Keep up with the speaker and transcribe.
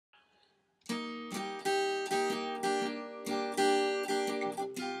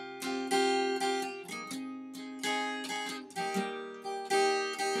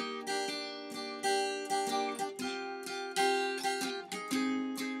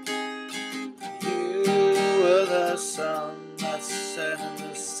sun that's set in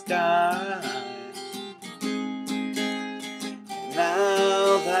the sky.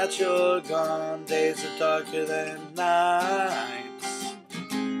 Now that you're gone, days are darker than nights.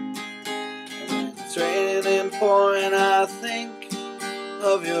 And when it's raining and pouring, I think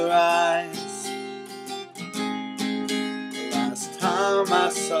of your eyes. The last time I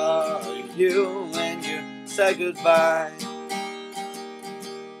saw you when you said goodbye.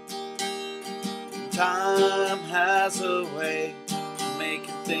 Time has a way of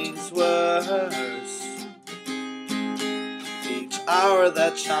making things worse. Each hour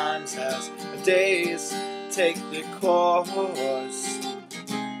that chimes as days take their course.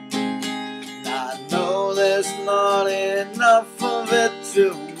 And I know there's not enough of it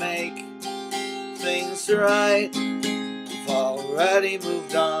to make things right. We've already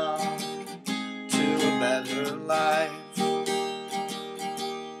moved on to a better life.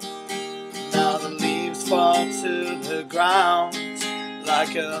 Now the leaves fall to the ground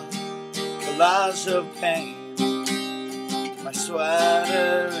like a collage of pain. My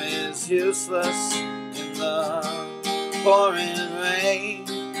sweater is useless in the pouring rain.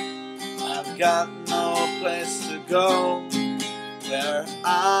 I've got no place to go where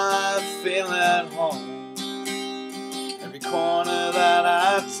I feel at home. Every corner that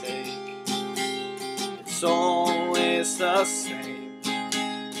I take, it's always the same.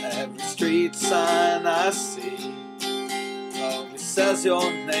 Every street sign I see always says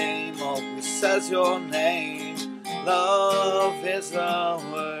your name, always says your name. Love is a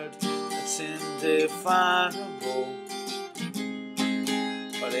word that's indefinable,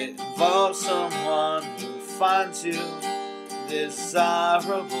 but it involves someone who finds you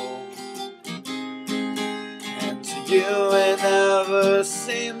desirable. And to you it never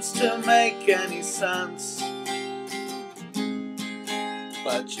seems to make any sense,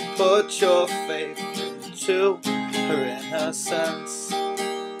 but you put your faith into her innocence.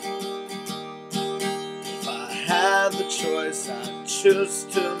 If I had the choice, I'd choose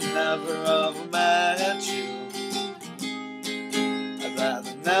to never have met you. I'd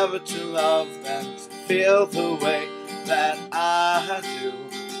rather never to love than to feel the way that I do.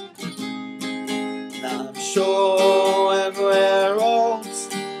 Now I'm sure when we're old,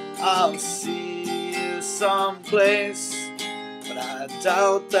 I'll see you someplace, but I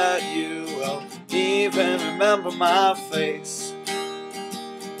doubt that you will even remember my face.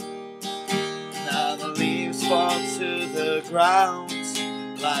 Now the leaves fall to the ground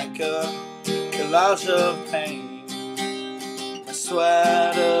like a collage of pain. My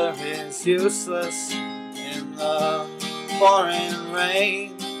sweater is useless in the pouring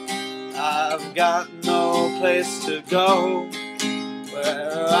rain. I've got no place to go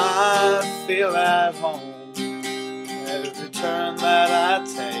where I feel at home. Every turn that I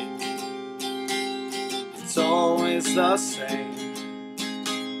take, it's always the same.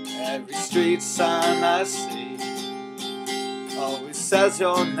 Every street sign I see always says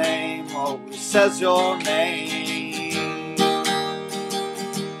your name, always says your name.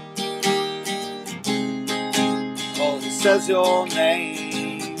 Always says your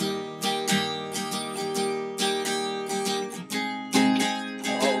name.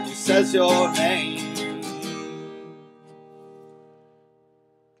 Always says your name.